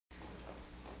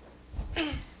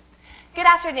Good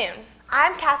afternoon.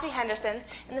 I'm Cassi Henderson,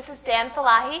 and this is Dan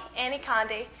Fallahi, Annie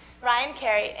Conde, Ryan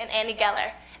Carey, and Annie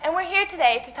Geller. And we're here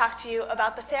today to talk to you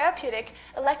about the Therapeutic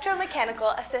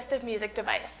Electromechanical Assistive Music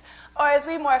Device, or as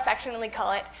we more affectionately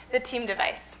call it, the TEAM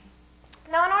device.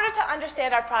 Now, in order to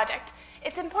understand our project,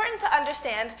 it's important to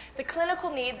understand the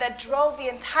clinical need that drove the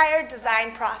entire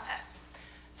design process.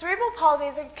 Cerebral palsy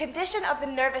is a condition of the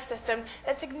nervous system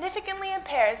that significantly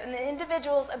impairs an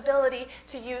individual's ability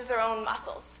to use their own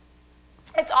muscles.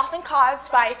 It's often caused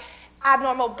by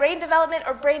abnormal brain development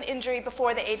or brain injury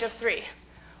before the age of 3.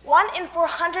 1 in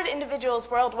 400 individuals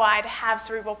worldwide have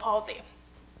cerebral palsy.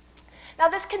 Now,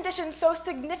 this condition so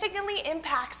significantly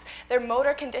impacts their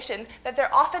motor condition that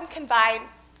they're often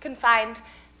confined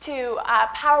to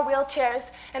power wheelchairs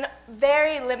and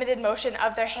very limited motion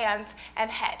of their hands and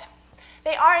head.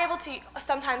 They are able to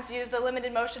sometimes use the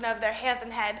limited motion of their hands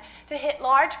and head to hit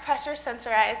large pressure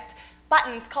sensorized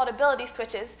buttons called ability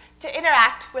switches to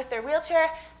interact with their wheelchair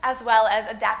as well as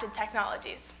adapted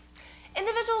technologies.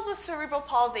 Individuals with cerebral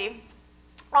palsy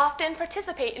often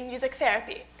participate in music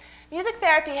therapy. Music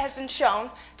therapy has been shown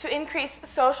to increase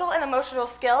social and emotional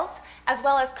skills as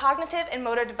well as cognitive and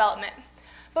motor development.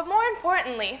 But more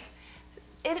importantly,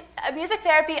 music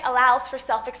therapy allows for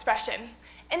self-expression.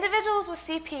 Individuals with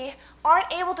CP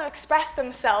aren't able to express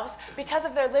themselves because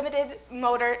of their limited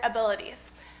motor abilities.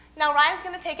 Now, Ryan's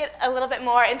going to take it a little bit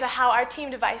more into how our TEAM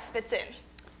device fits in.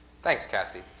 Thanks,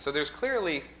 Cassie. So there's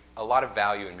clearly a lot of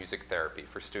value in music therapy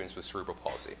for students with cerebral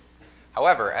palsy.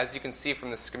 However, as you can see from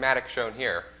the schematic shown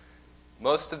here,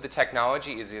 most of the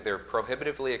technology is either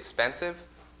prohibitively expensive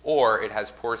or it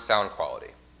has poor sound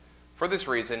quality. For this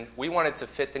reason, we wanted to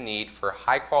fit the need for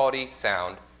high-quality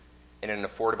sound in an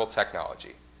affordable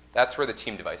technology. That's where the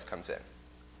TEAM device comes in.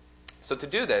 So to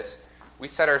do this, we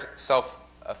set ourselves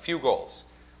a few goals.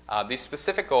 These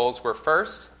specific goals were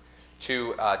first,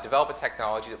 to develop a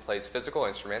technology that plays physical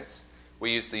instruments.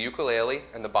 We used the ukulele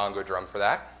and the bongo drum for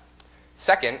that.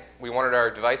 Second, we wanted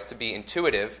our device to be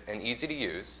intuitive and easy to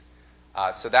use.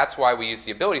 So that's why we used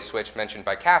the ability switch mentioned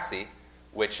by Cassie,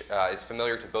 which is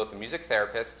familiar to both the music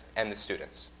therapist and the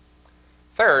students.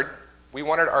 Third, we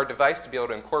wanted our device to be able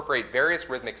to incorporate various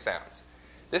rhythmic sounds.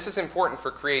 This is important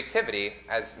for creativity,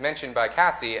 as mentioned by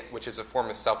Cassie, which is a form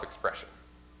of self-expression.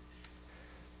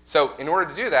 So in order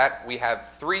to do that, we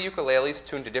have 3 ukuleles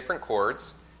tuned to different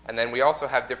chords, and then we also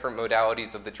have different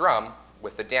modalities of the drum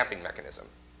with the damping mechanism.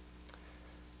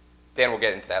 Dan will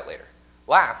get into that later.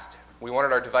 Last, we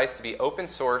wanted our device to be open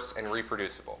source and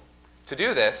reproducible. To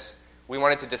do this, we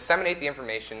wanted to disseminate the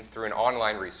information through an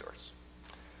online resource.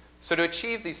 So to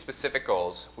achieve these specific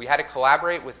goals, we had to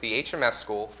collaborate with the HMS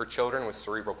School for Children with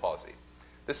Cerebral Palsy.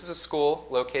 This is a school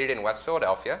located in West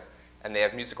Philadelphia, and they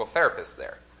have musical therapists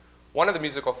there. One of the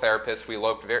musical therapists we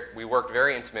worked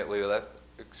very intimately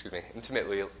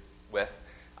with,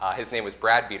 his name was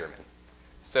Brad Biederman.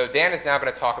 So Dan is now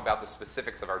going to talk about the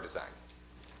specifics of our design.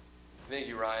 Thank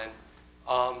you, Ryan.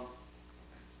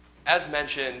 As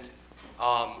mentioned,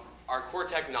 our core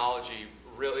technology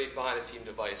really behind the TEAM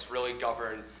device really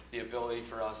governed the ability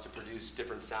for us to produce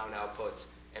different sound outputs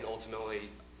and ultimately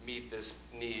meet this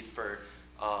need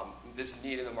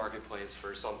in the marketplace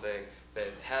for something that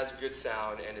has good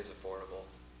sound and is affordable.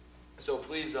 So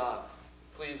please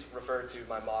refer to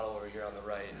my model over here on the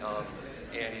right,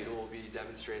 Annie, who will be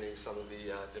demonstrating some of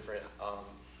the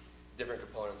different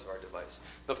components of our device.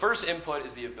 The first input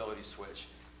is the ability switch,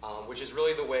 which is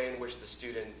really the way in which the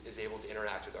student is able to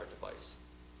interact with our device.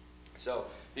 So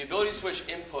the ability switch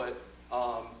input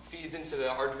feeds into the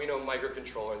Arduino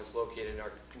microcontroller that's located in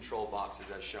our control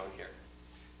boxes as shown here.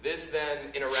 This then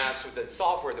interacts with the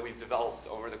software that we've developed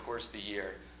over the course of the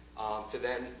year to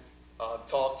then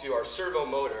talk to our servo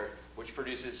motor, which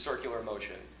produces circular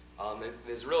motion. That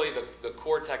is really the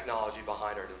core technology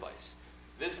behind our device.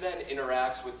 This then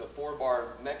interacts with the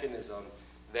 4-bar mechanism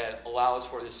that allows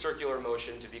for this circular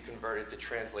motion to be converted to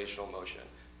translational motion,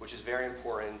 which is very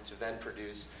important to then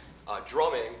produce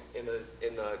drumming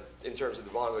in terms of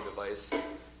the bongo device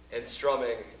and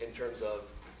strumming in terms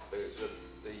of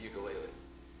the ukulele.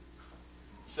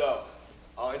 So,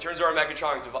 in terms of our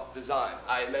mechatronic design,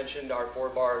 I mentioned our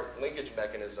 4-bar linkage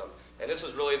mechanism, and this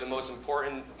was really the most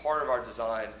important part of our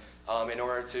design in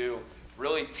order to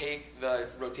really take the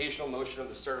rotational motion of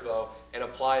the servo and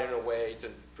apply it in a way to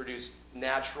produce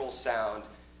natural sound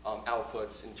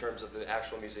outputs in terms of the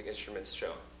actual music instruments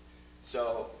shown.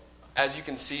 So, as you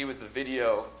can see with the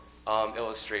video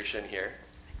illustration here,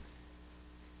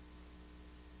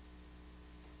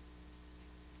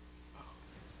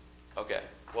 okay,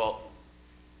 well,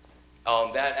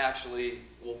 that actually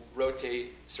will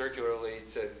rotate circularly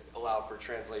to allow for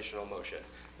translational motion.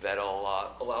 That'll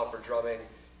allow for drumming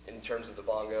in terms of the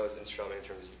bongos and strumming in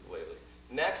terms of ukulele.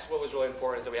 Next, what was really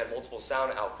important is that we had multiple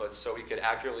sound outputs so we could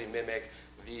accurately mimic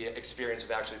the experience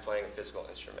of actually playing a physical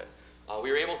instrument. We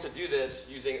were able to do this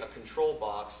using a control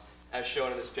box as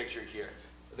shown in this picture here.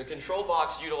 The control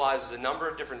box utilizes a number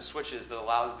of different switches that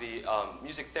allows the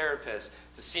music therapist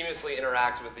to seamlessly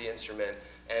interact with the instrument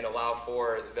and allow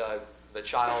for the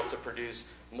child to produce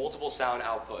multiple sound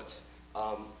outputs.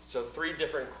 So 3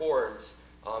 different chords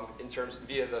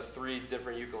via the 3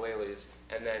 different ukuleles,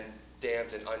 and then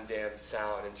damped and undamped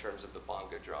sound in terms of the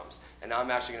bongo drums. And now I'm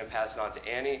actually going to pass it on to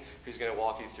Annie, who's going to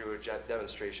walk you through a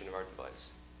demonstration of our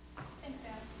device. Thanks,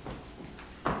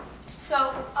 Dan.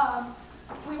 So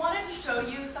we wanted to show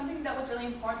you something that was really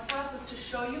important for us was to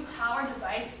show you how our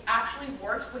device actually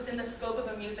worked within the scope of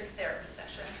a music therapy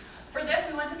session. For this,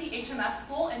 we went to the HMS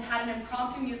school and had an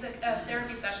impromptu music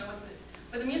therapy session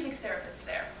with a music therapist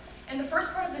there. In the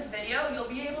first part of this video, you'll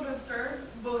be able to observe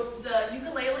both the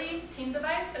ukulele team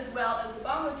device as well as the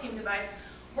bongo team device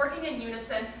working in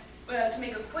unison to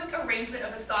make a quick arrangement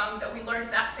of a song that we learned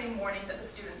that same morning that the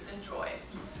students enjoyed.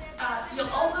 You'll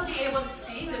also be able to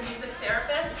see the music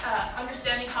therapist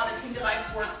understanding how the team device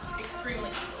works extremely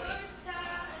easily.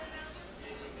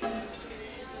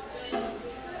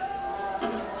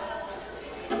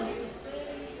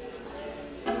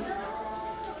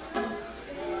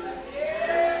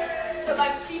 So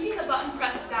by keeping the button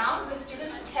pressed down, the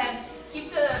students can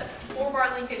keep the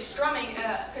 4-bar linkage strumming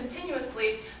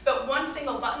continuously, but one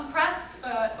single button press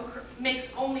makes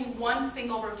only one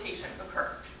single rotation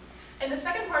occur. In the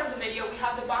second part of the video, we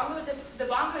have the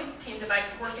bongo team device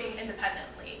working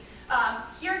independently.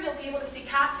 Here you'll be able to see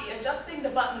Cassi adjusting the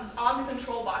buttons on the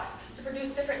control box to produce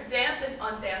different damped and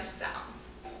undamped sounds.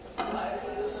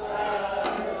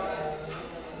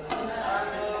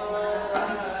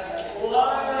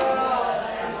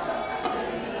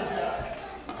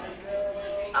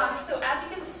 So as you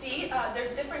can see,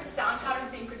 there's different sound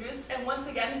patterns being produced, and once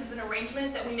again, this is an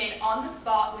arrangement that we made on the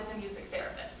spot with the music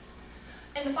therapist.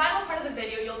 In the final part of the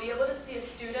video, you'll be able to see a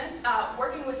student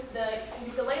working with the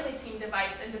ukulele team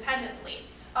device independently.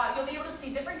 You'll be able to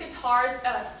see different guitars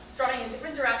strumming in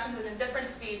different directions and in different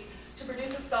speeds to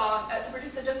produce a song, to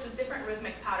produce just a different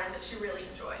rhythmic pattern that she really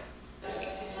enjoyed.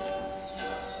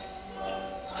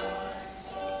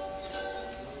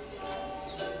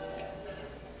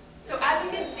 So as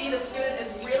you can see, the student is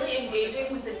really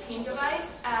engaging with the team device,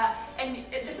 and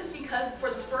this is because for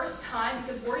the first time,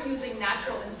 because we're using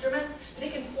natural instruments, they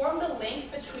can form the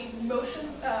link between motion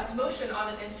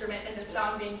on an instrument and the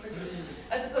sound being produced,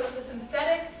 as opposed to the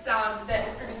synthetic sound that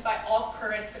is produced by all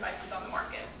current devices on the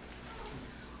market.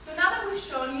 So now that we've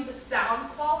shown you the sound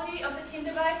quality of the team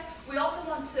device, we also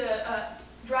want to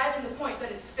drive in the point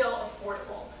that it's still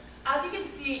affordable. As you can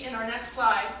see in our next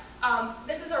slide,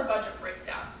 this is our budget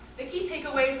breakdown. The key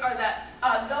takeaways are that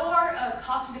though our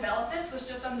cost to develop this was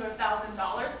just under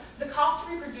 $1,000, the cost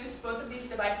to reproduce both of these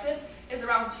devices is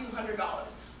around $200,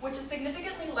 which is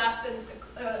significantly less than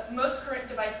most current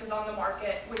devices on the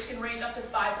market, which can range up to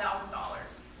 $5,000.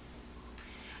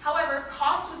 However,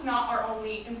 cost was not our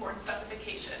only important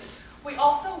specification. We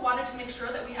also wanted to make sure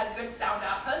that we had good sound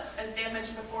outputs, as Dan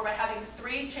mentioned before, by having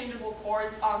 3 changeable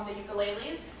chords on the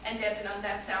ukuleles and damped and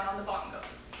undamped sound on the bongos.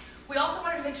 We also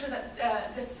wanted to make sure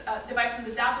that this device was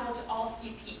adaptable to all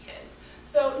CP kids.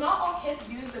 So not all kids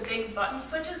use the big button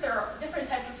switches. There are different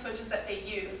types of switches that they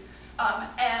use,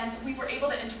 and we were able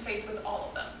to interface with all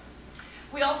of them.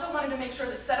 We also wanted to make sure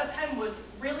that setup time was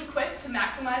really quick to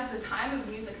maximize the time of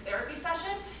the music therapy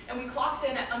session, and we clocked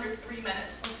in at under 3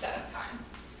 minutes for setup time.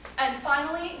 And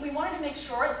finally, we wanted to make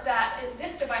sure that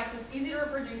this device was easy to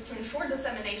reproduce to ensure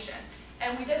dissemination.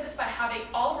 And we did this by having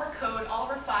all of our code, all of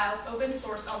our files open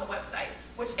source on the website,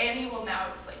 which Annie will now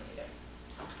explain to you.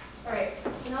 All right,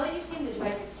 so now that you've seen the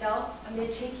device itself, I'm going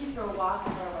to take you for a walk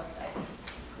on our website.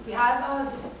 We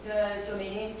have the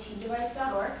domain name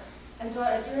teamdevice.org, and so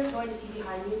as you're going to see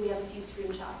behind me, we have a few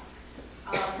screenshots.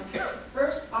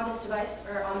 First, on this device,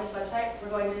 or on this website, we're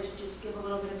going to just give a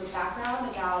little bit of a background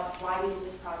about why we did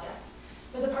this project.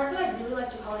 But the part that I'd really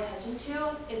like to call attention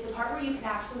to is the part where you can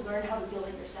actually learn how to build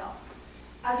it yourself.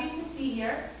 As you can see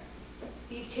here,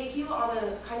 we take you on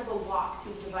a kind of a walk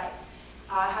through the device,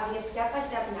 having a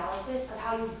step-by-step analysis of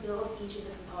how you build each of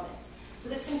the components. So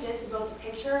this consists of both a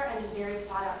picture and a very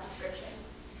thought-out description.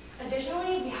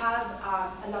 Additionally, we have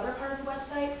another part of the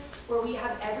website where we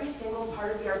have every single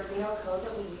part of the Arduino code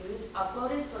that we use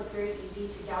uploaded, so it's very easy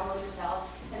to download yourself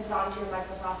and put onto your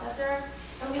microprocessor.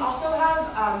 And we also have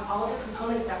all of the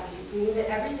components that we use. We mean that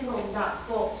every single nut,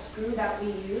 bolt, screw that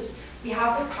we use We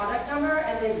have the product number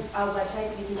and then a website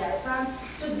that you can get it from.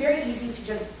 So it's very easy to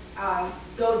just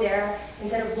go there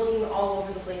instead of looking all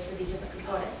over the place for these different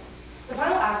components. The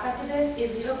final aspect of this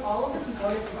is we took all of the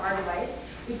components of our device,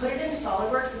 we put it into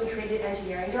SolidWorks, and we created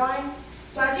engineering drawings.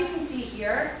 So as you can see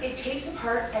here, it takes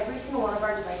apart every single one of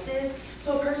our devices.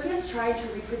 So a person that's trying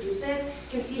to reproduce this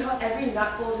can see how every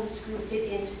nut, bolt, and screw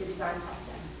fit into the design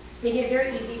process, making it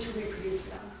very easy to reproduce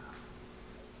for them.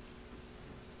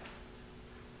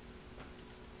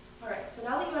 All right, so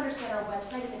now that you understand our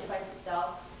website and the device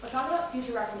itself, let's talk about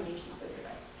future recommendations for the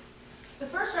device. The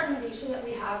first recommendation that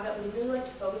we have that we really like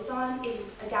to focus on is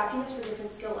adapting this for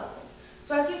different skill levels.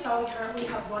 So as you saw, we currently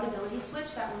have one ability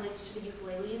switch that relates to the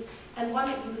ukuleles and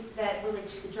one that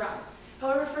relates to the drum.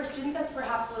 However, for a student that's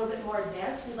perhaps a little bit more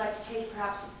advanced, we'd like to take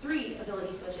perhaps 3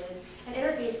 ability switches and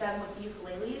interface them with the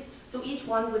ukuleles, so each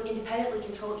one would independently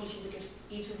control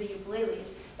each of the ukuleles,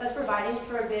 thus providing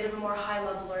for a bit of a more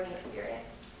high-level learning experience.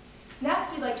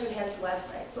 Next, we'd like to enhance the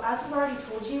website. So as we've already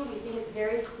told you, we think it's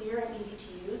very clear and easy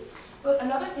to use, but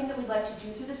another thing that we'd like to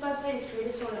do through this website is create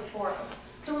a sort of forum.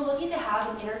 So we're looking to have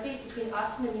an interface between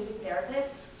us and the music therapist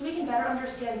so we can better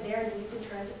understand their needs in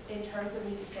terms of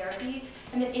music therapy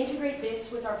and then integrate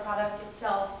this with our product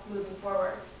itself moving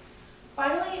forward.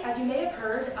 Finally, as you may have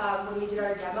heard when we did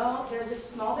our demo, there's a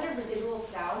small bit of residual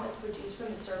sound that's produced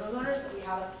from the servo motors that we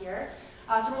have up here.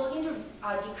 So we're looking to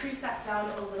decrease that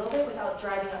sound a little bit without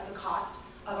driving up the cost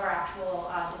of our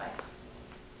actual device.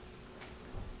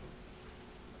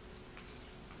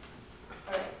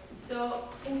 All right. So,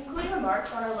 in concluding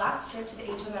remarks, on our last trip to the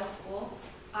HMS school,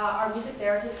 our music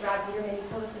therapist, Brad Biederman, he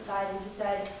pulled us aside and he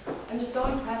said, "I'm just so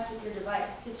impressed with your device.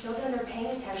 The children are paying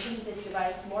attention to this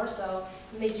device more so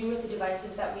than they do with the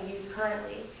devices that we use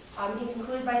currently." He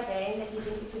concluded by saying that he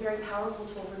thinks it's a very powerful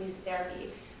tool for music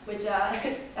therapy, which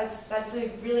that's a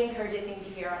really encouraging thing to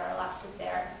hear on our last trip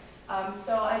there.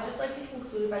 So I'd just like to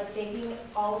conclude by thanking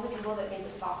all of the people that made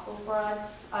this possible for us,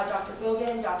 Dr.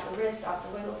 Bogen, Dr. Risk, Dr.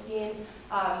 Wingelstein,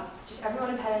 just everyone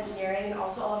in Penn Engineering, and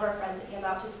also all of our friends that came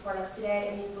out to support us today.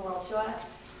 It means the world to us.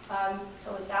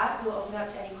 So with that, we'll open up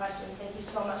to any questions. Thank you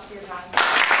so much for your time.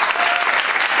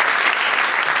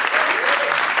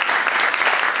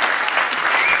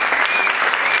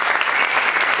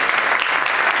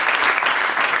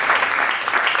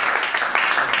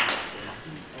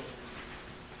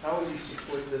 How will you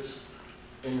support this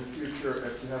in the future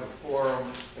if you have a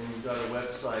forum and you've got a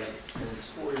website and it's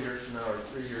 4 years from now or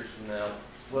 3 years from now?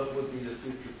 What would be the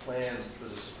future plans for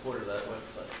the support of that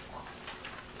website?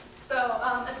 So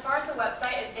as far as the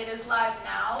website, it is live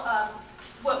now.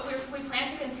 We plan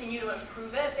to continue to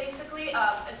improve it, basically,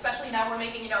 especially now we're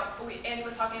making, Andy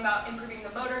was talking about improving the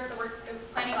motors, so we're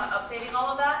planning on updating all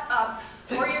of that.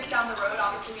 4 years down the road,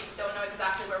 obviously we don't know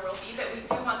exactly where we'll be, but we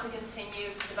do want to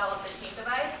continue to develop the team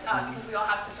device because we all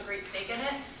have such a great stake in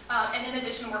it. And in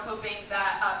addition, we're hoping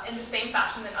that in the same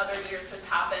fashion that other years has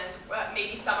happened,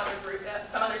 maybe some other group,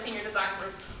 some other senior design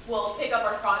group will pick up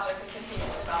our project and continue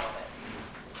to develop